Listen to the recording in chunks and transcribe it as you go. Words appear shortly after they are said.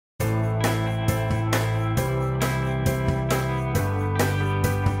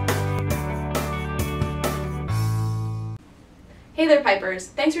Hey there, Pipers!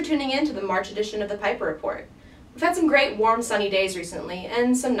 Thanks for tuning in to the March edition of the Piper Report. We've had some great warm sunny days recently,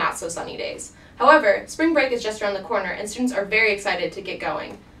 and some not so sunny days. However, spring break is just around the corner, and students are very excited to get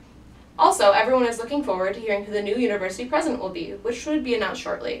going. Also, everyone is looking forward to hearing who the new university president will be, which should be announced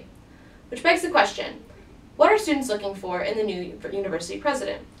shortly. Which begs the question, what are students looking for in the new university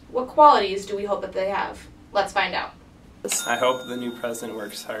president? What qualities do we hope that they have? Let's find out. I hope the new president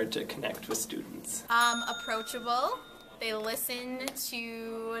works hard to connect with students. Approachable. They listen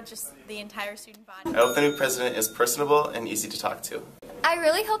to just the entire student body. I hope the new president is personable and easy to talk to. I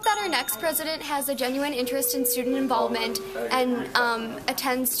really hope that our next president has a genuine interest in student involvement and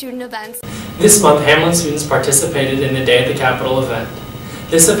attends student events. This month, Hamline students participated in the Day at the Capitol event.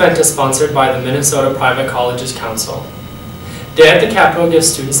 This event is sponsored by the Minnesota Private Colleges Council. Day at the Capitol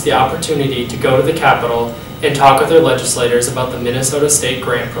gives students the opportunity to go to the Capitol and talk with their legislators about the Minnesota State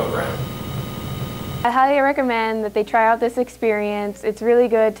Grant Program. I highly recommend that they try out this experience. It's really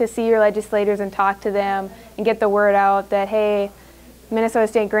good to see your legislators and talk to them and get the word out that, hey, Minnesota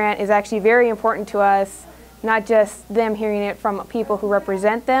State Grant is actually very important to us, not just them hearing it from people who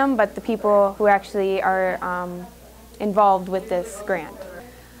represent them, but the people who actually are involved with this grant.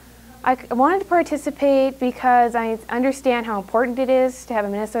 I wanted to participate because I understand how important it is to have a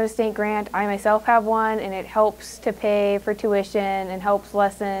Minnesota State grant. I myself have one, and it helps to pay for tuition and helps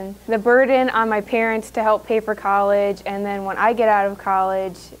lessen the burden on my parents to help pay for college, and then when I get out of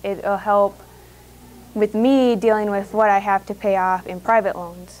college, it'll help with me dealing with what I have to pay off in private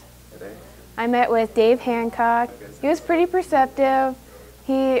loans. I met with Dave Hancock. He was pretty perceptive.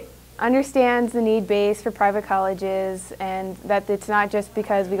 He understands the need base for private colleges, and that it's not just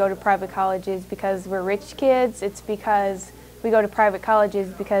because we go to private colleges because we're rich kids, it's because we go to private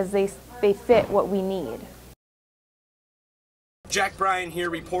colleges because they fit what we need. Jack Bryan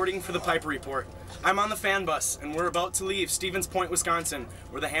here reporting for the Piper Report. I'm on the fan bus and we're about to leave Stevens Point, Wisconsin,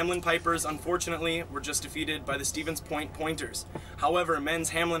 where the Hamline Pipers unfortunately were just defeated by the Stevens Point Pointers. However,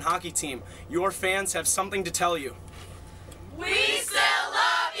 men's Hamline hockey team, your fans have something to tell you. We still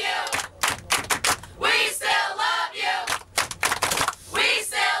love you! We still love you! We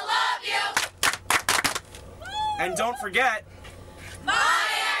still love you! And don't forget,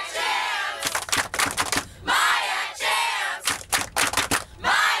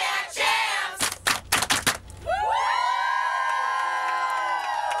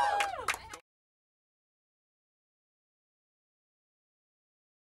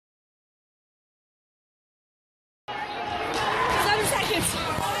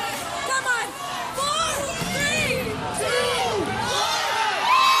 Come on! 4, 3, 2, 1!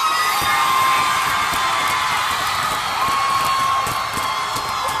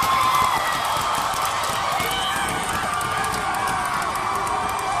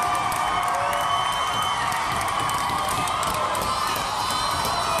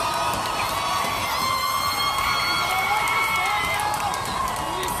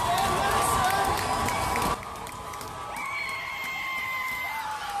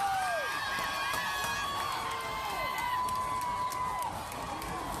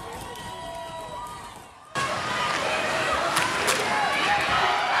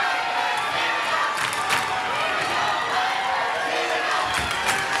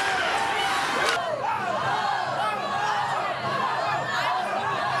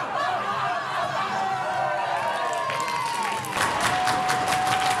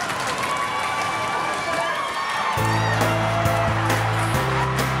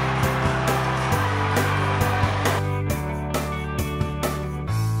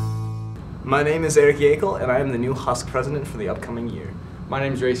 My name is Eric Yakel, and I am the new Husk president for the upcoming year. My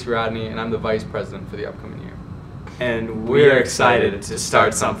name is Racy Rodney, and I'm the vice president for the upcoming year. And we're excited to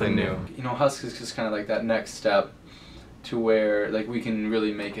start something new. You know, Husk is just kind of like that next step to where like we can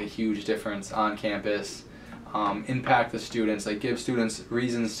really make a huge difference on campus, impact the students, like give students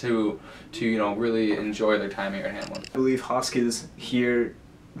reasons to you know really enjoy their time here at Hamline. I believe Husk is here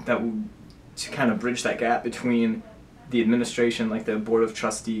to kind of bridge that gap between the administration, like the board of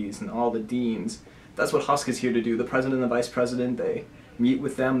trustees and all the deans. That's what Husk is here to do. The president and the vice president, they meet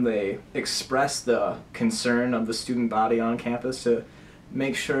with them, they express the concern of the student body on campus to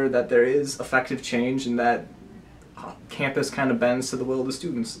make sure that there is effective change and that campus kind of bends to the will of the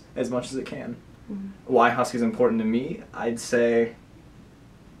students as much as it can. Mm-hmm. Why Husk is important to me, I'd say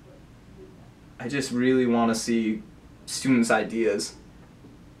I just really want to see students' ideas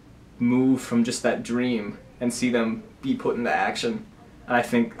move from just that dream and see them be put into action. And I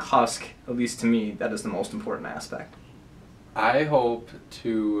think Husk, at least to me, that is the most important aspect. I hope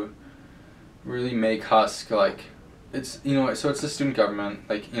to really make Husk like it's, you know, so it's the student government,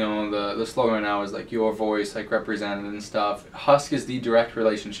 like, you know, the slogan right now is like your voice, like represented and stuff. Husk is the direct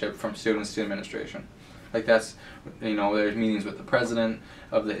relationship from students to administration. Like that's, you know, there's meetings with the president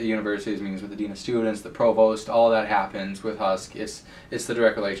of the university, there's meetings with the dean of students, the provost, all that happens with Husk. It's the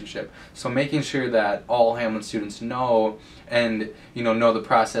direct relationship. So making sure that all Hamline students know and, you know the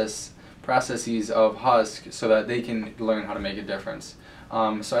processes of Husk so that they can learn how to make a difference.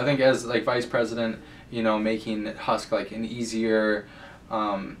 So I think as like vice president, you know, making Husk like an easier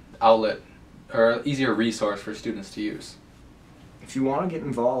outlet or easier resource for students to use. If you want to get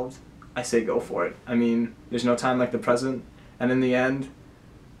involved, I say go for it. I mean, there's no time like the present, and in the end,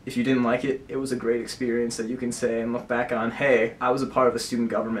 if you didn't like it, it was a great experience that you can say and look back on, hey, I was a part of the student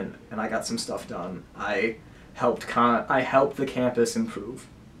government and I got some stuff done. I helped the campus improve.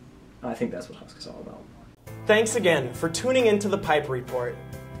 I think that's what Husk is all about. Thanks again for tuning into the Piper Report.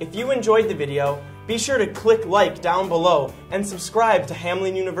 If you enjoyed the video, be sure to click like down below and subscribe to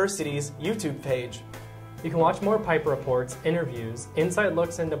Hamline University's YouTube page. You can watch more Piper Reports, interviews, inside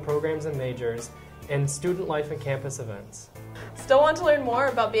looks into programs and majors, and student life and campus events. Still want to learn more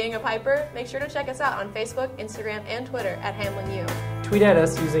about being a Piper? Make sure to check us out on Facebook, Instagram, and Twitter at HamlineU. Tweet at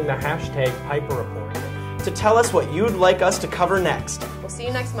us using the hashtag Piper Report. To tell us what you'd like us to cover next. We'll see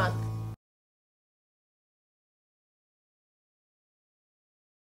you next month.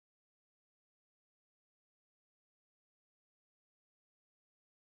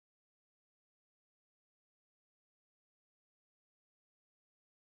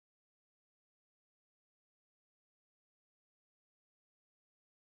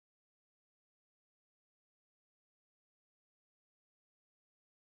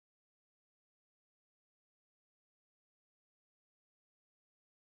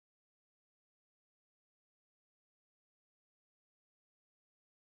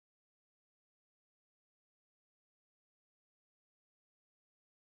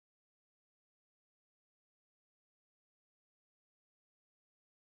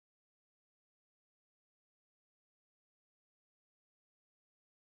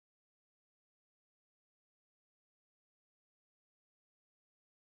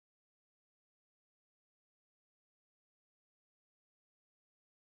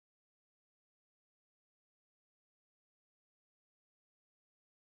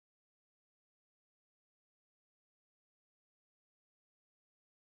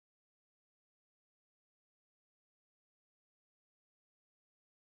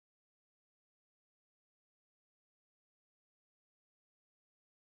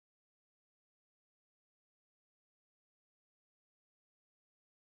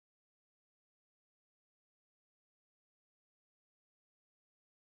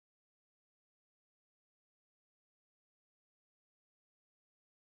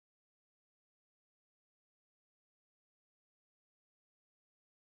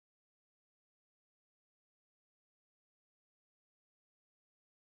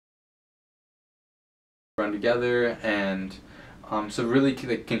 Run together, and so really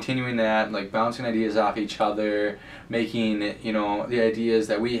like continuing that, like bouncing ideas off each other, making, you know, the ideas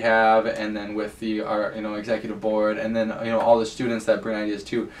that we have, and then with our you know, executive board, and then, you know, all the students that bring ideas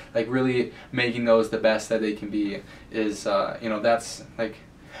too, like really making those the best that they can be is you know, that's like,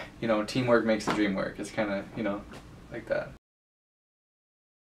 you know, teamwork makes the dream work. It's kind of, you know, like that.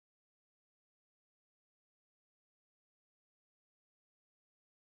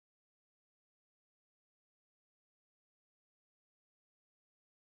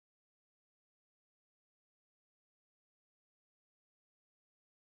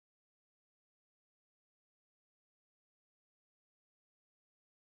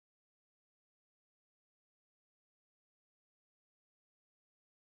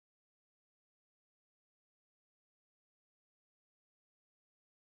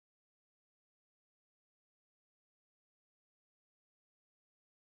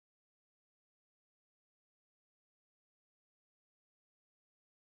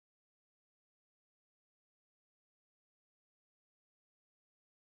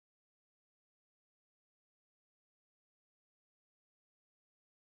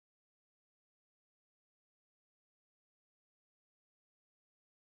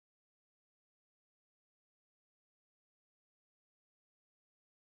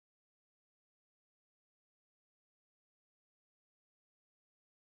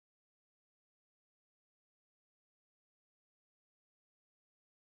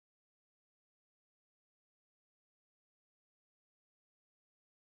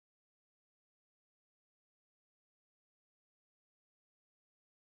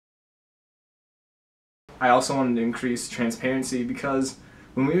 I also wanted to increase transparency because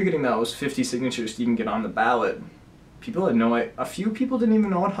when we were getting those 50 signatures to even get on the ballot, people had no idea. A few people didn't even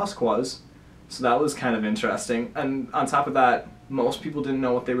know what Husk was, so that was kind of interesting. And on top of that, most people didn't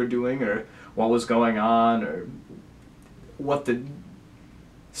know what they were doing or what was going on or what the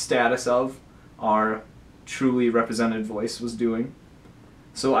status of our truly represented voice was doing.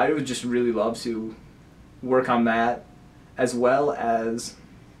 So I would just really love to work on that, as well as,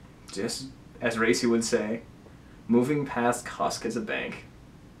 just as Racy would say, moving past Husk as a bank.